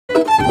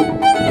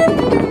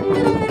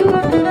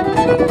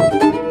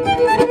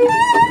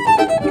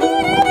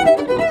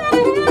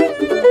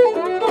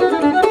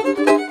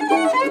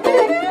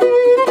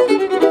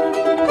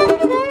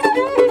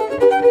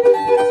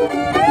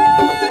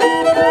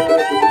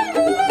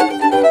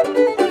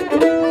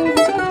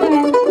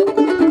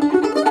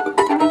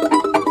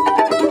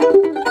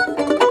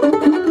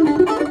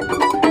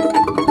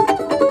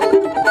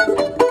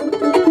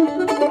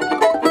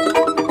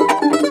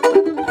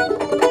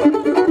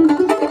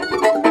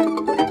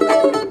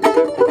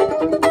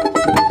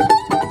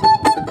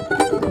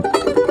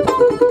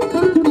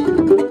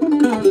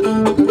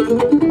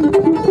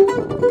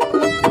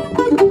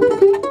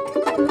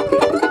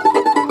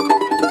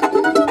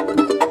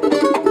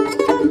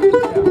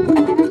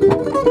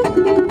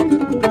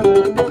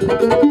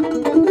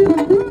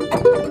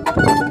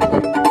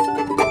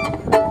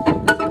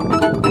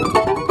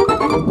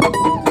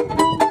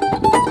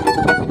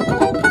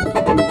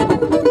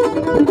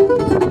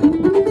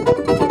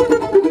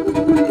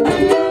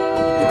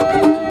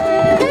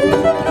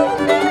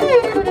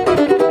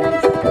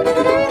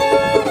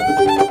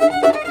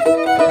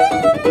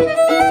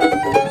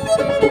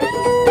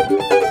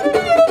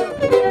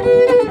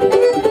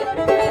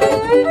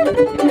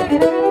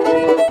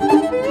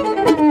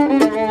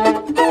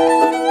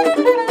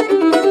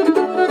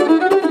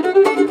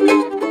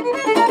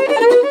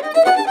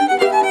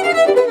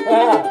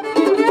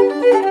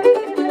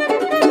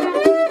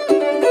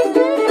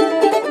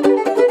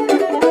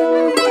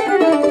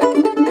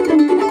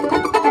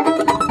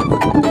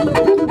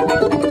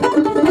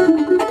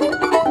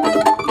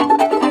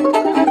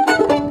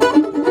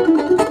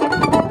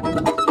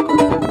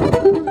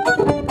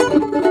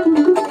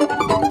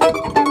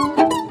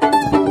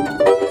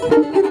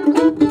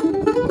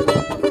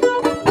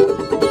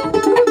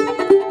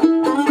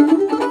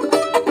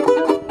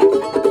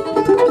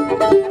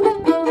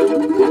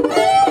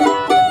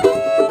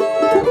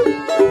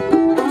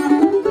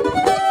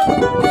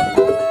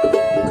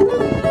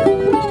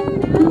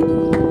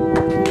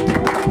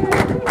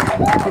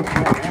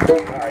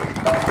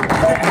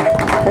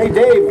Hey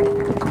Dave,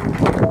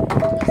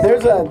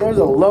 there's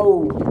a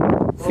low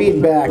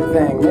feedback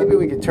thing. Maybe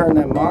we could turn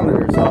them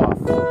monitors off.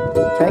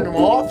 Turn them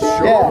off?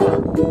 Sure. Yeah.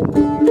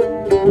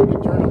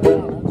 Turn them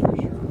down, that's for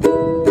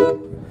sure.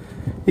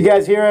 You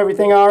guys hear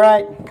everything all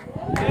right?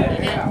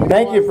 Yeah.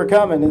 Thank you for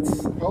coming.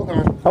 It's Hold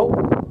on.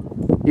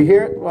 oh, you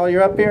hear it while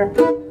you're up here?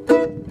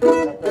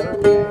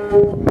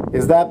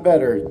 Is that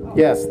better?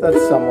 Yes,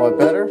 that's somewhat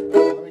better.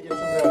 Let me get some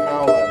of that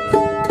howl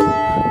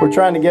out. We're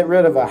trying to get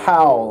rid of a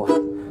howl.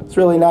 It's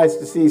really nice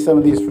to see some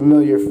of these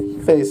familiar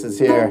faces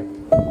here.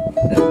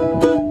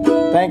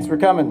 Thanks for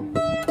coming.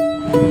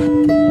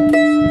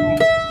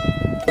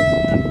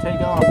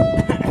 Take off.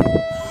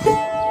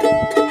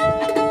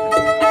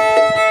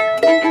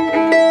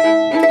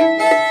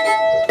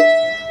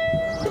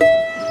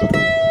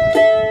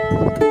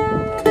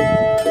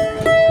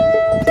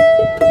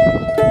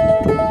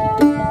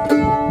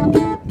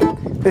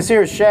 This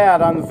here is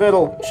Shad on the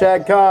fiddle,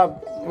 Shad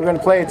Cobb. We're going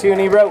to play a tune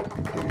he wrote.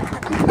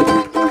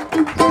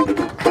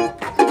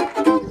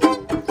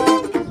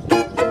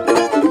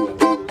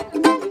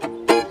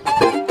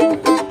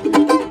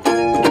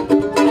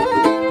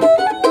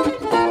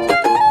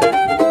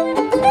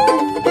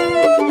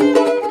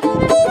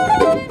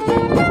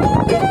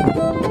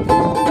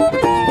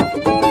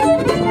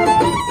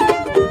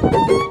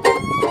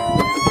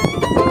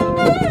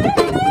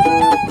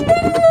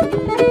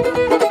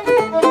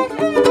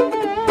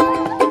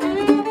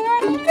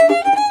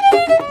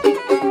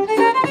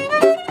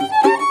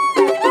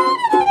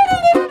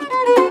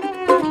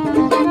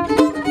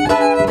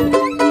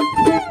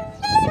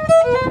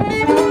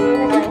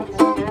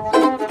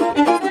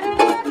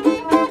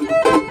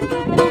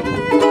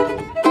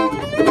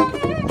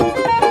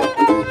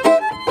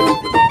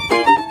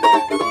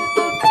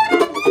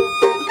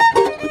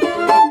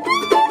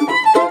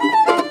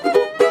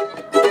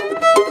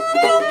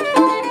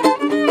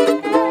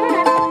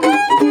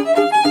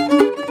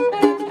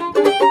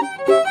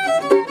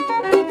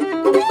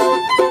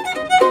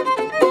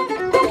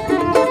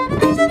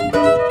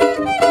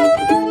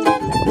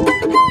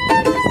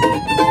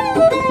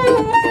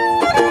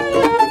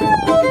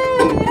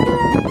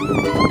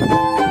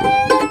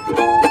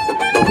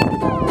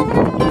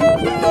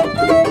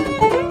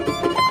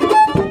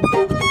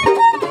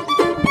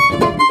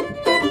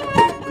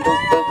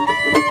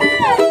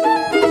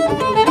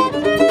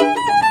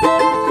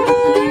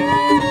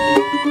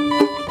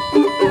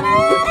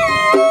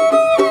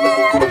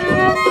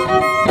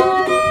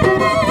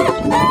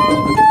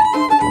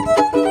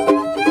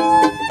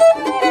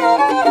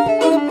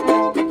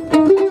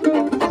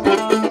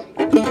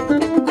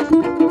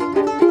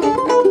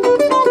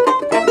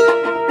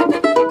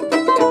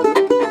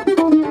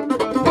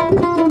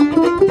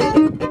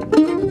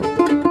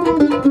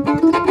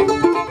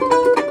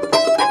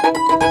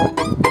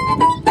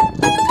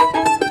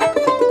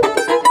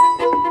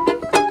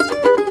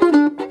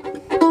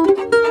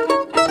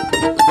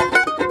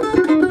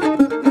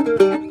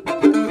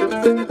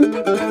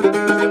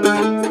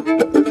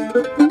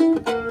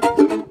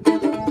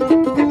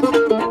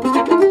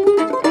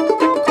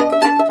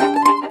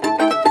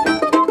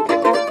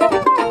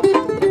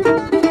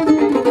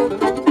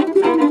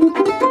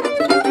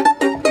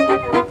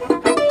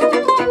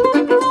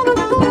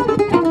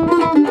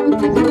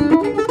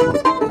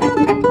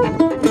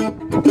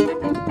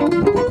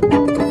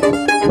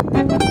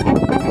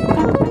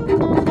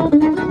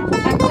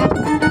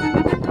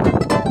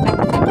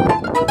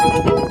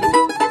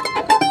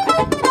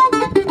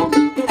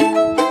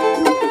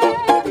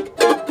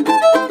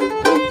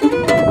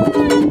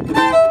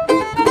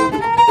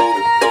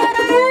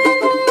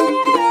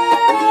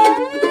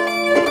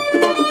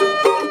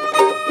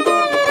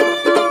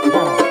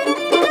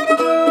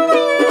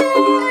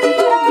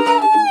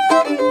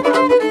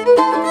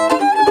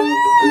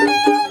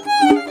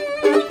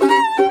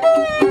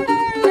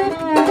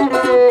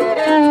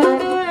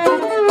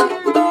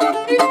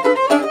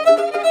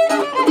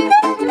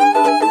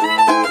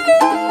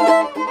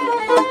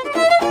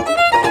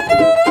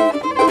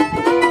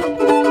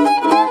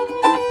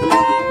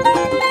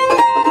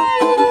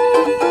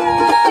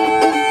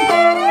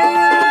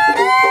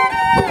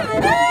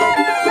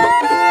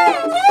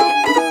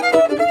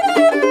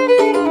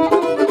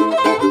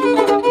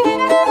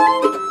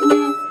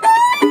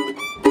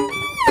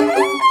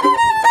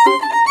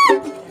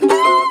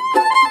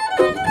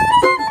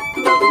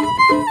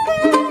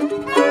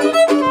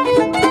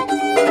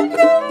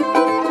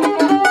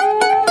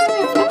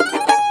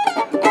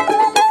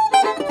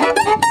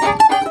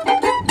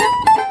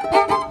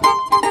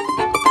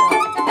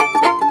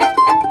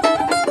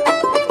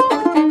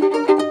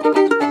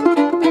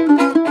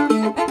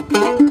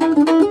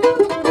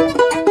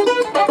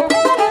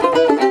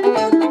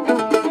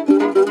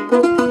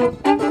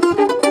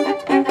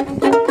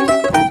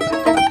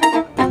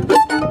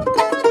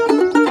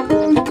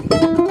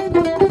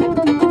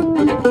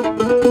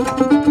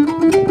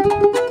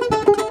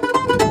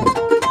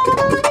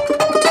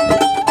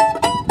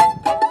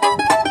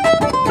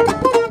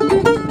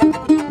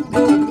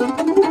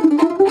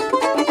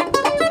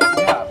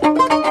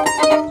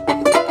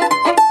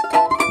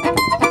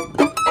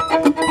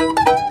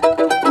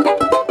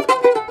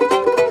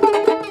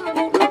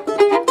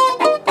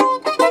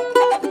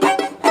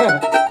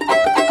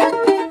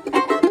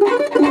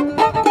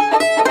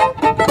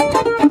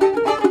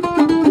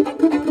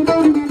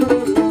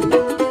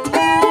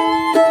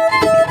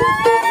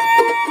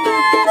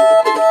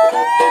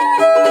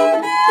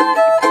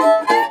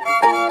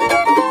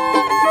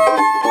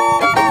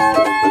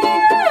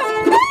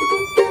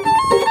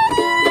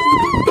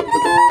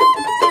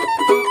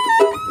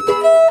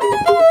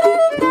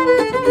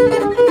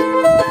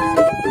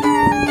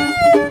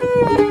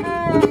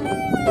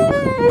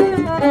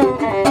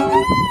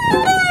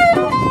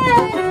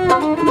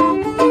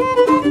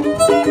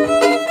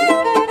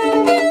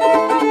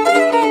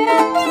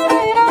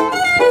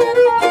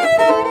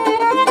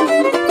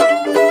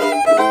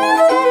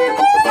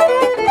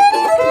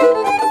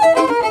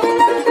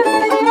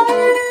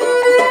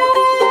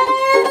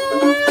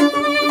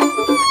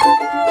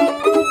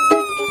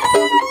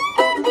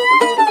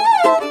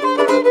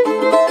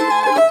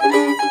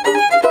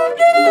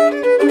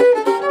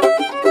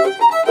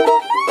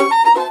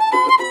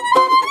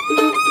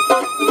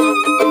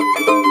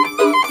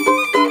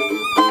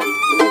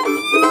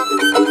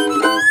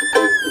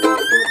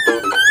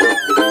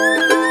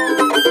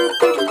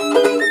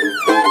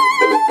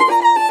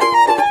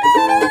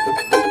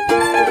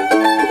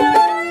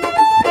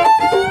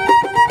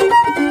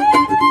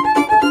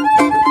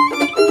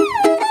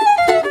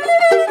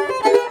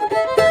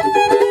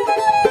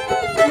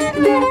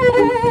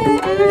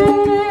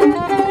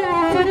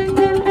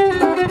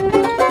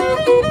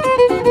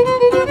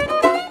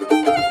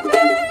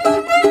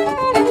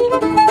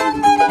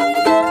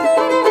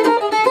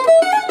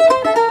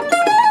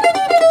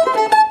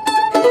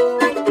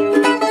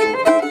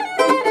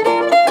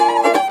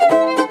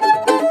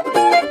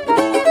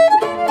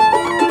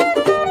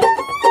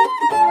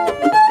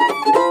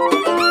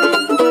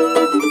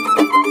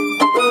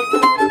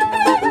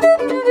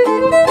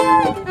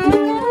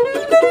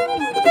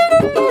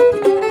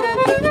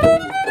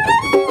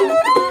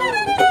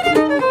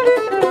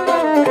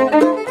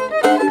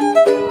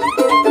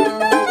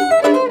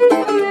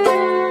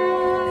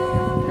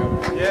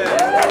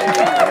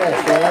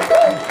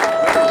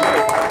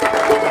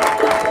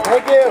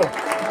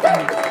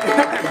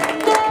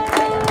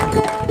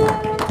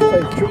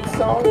 truth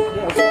song?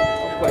 Yes,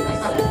 I'll play this.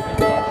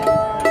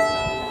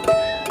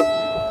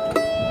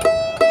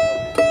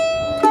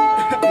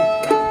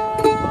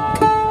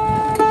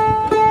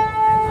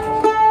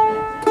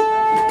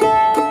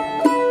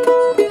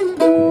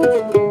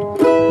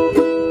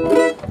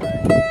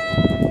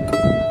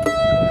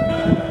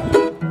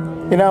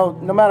 You know,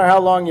 no matter how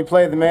long you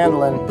play the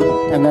mandolin,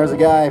 and there's a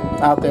guy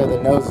out there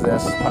that knows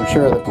this, I'm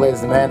sure, that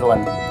plays the mandolin,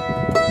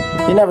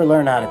 you never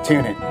learn how to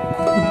tune it.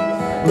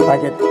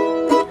 Like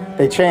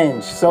they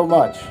change so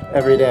much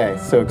every day,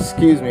 so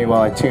excuse me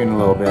while I tune a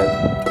little bit.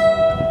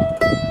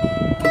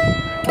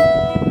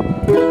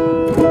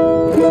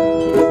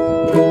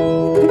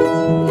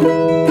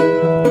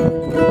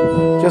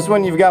 Just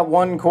when you've got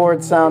one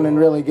chord sounding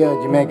really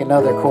good, you make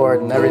another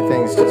chord and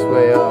everything's just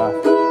way off.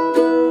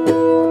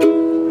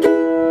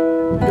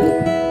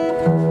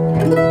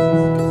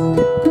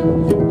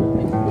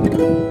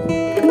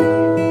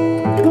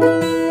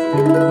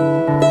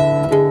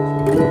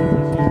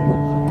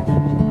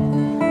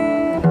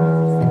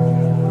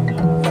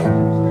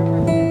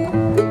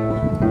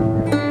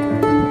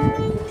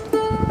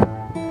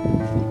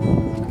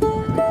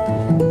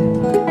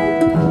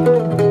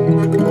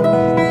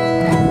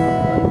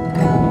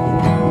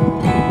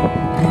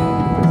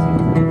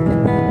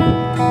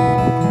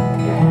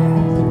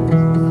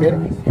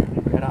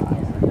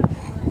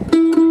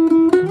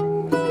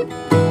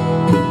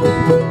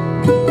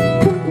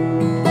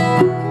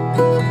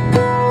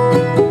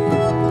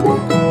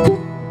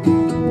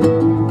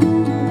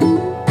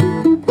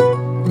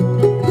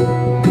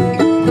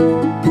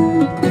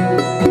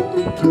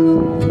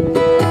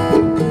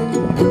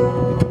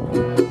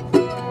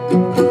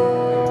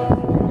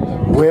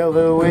 Well,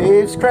 the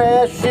waves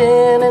crash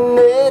in and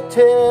they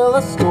tell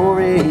a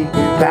story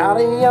about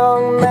a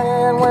young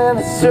man when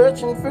he's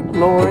searching for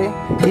glory.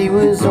 He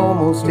was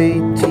almost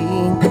 18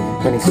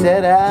 when he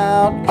set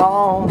out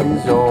on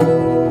his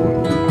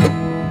own.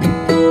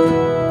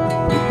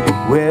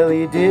 Well,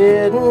 he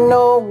didn't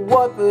know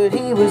what, but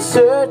he was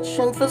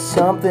searching for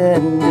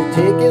something to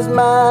take his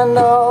mind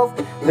off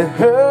the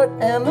hurt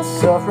and the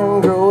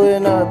suffering.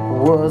 Growing up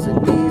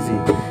wasn't easy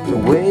the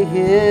way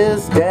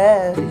his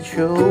daddy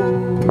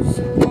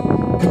chose,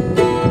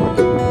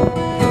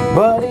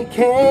 but he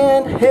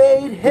can't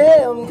hate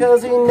him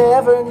 'cause he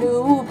never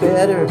knew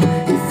better.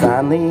 He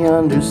finally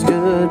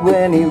understood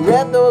when he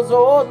read those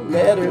old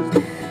letters.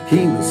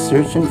 He was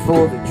searching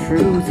for the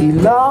truth he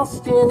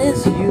lost in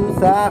his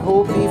youth. I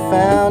hope he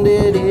found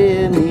it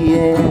in the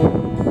end.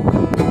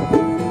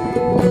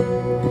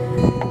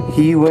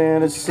 He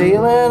went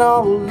a-sailing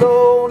all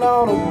alone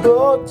on a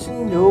boat to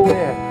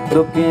nowhere,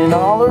 looking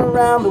all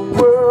around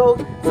the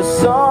world for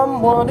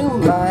someone who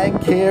might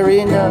care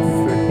enough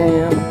for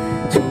him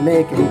to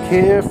make him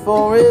care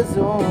for his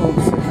own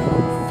self.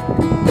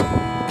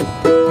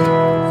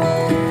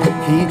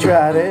 He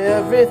tried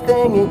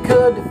everything he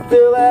could to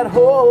fill that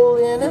hole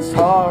in his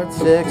heart.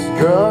 Sex,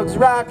 drugs,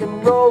 rock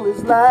and roll,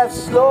 his life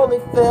slowly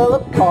fell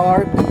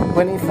apart.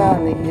 When he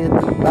finally hit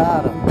the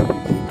bottom,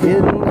 he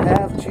didn't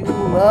have too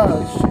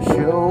much to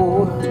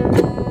show.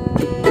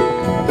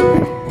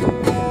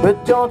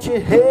 But don't you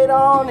hate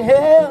on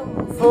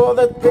him for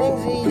the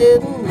things he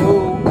didn't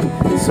know.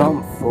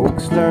 Some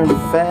folks learn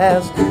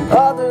fast,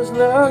 others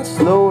learn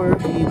slower.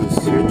 He was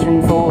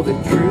searching for the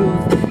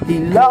truth he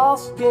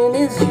lost in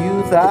his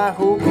youth. I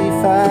hope he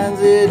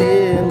finds it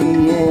in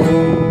the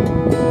end.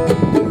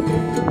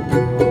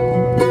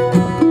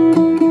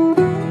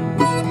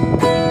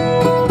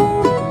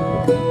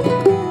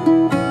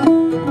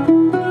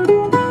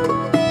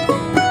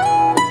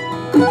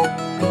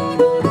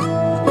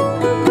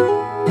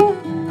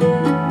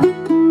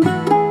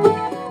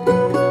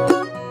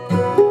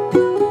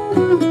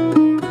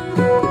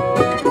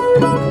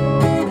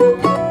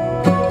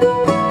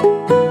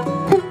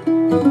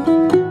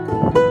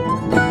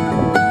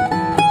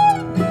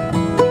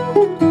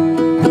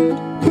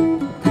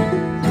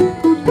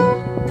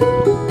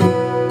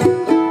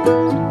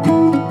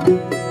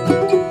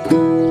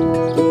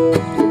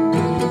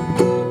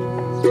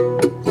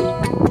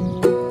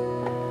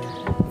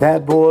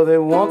 That boy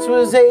that once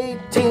was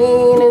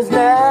 18 is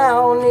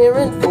now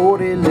nearing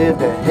 40,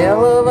 lived a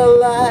hell of a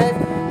life,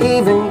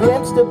 even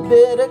glimpsed a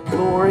bit of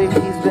glory.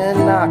 He's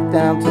been knocked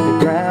down to the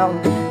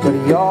ground, but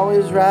he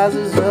always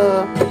rises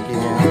up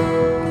again.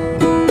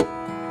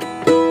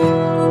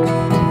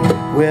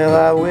 Well,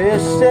 I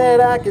wish that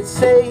I could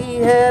say he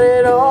had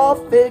it all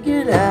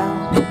figured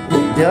out.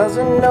 He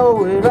doesn't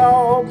know it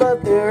all,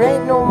 but there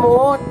ain't no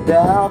more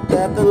doubt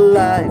that the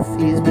life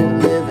he's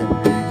been living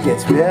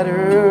gets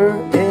better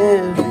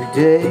every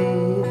day.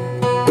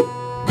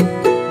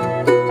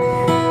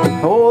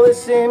 Oh,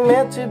 this ain't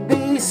meant to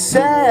be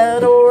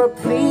sad or a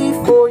plea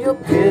for your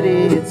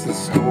pity. It's the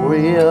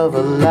story of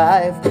a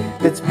life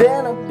that's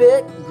been a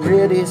bit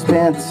gritty,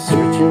 spent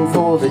searching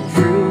for the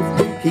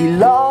truth he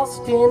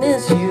lost in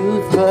his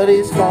youth, but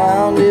he's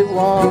found it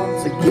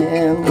once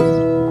again.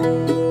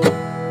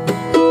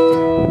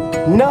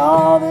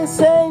 No,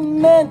 this ain't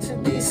meant to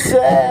be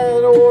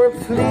sad or a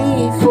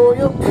plea for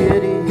your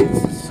pity.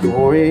 It's the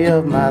story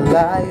of my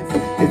life.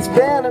 It's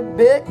been a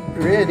bit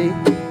gritty,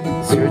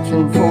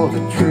 searching for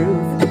the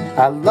truth.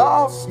 I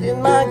lost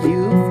in my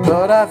youth,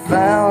 but I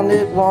found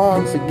it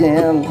once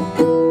again.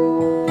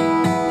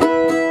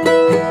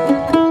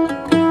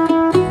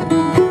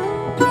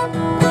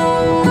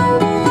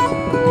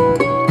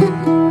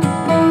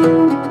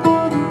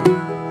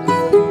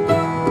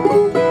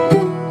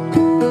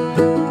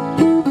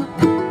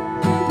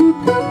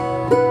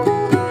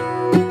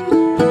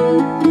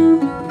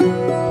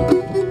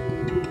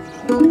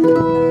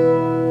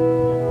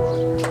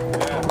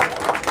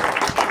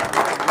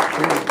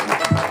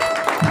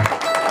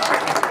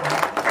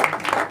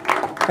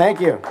 Thank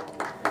you.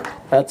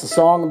 That's a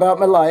song about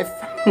my life.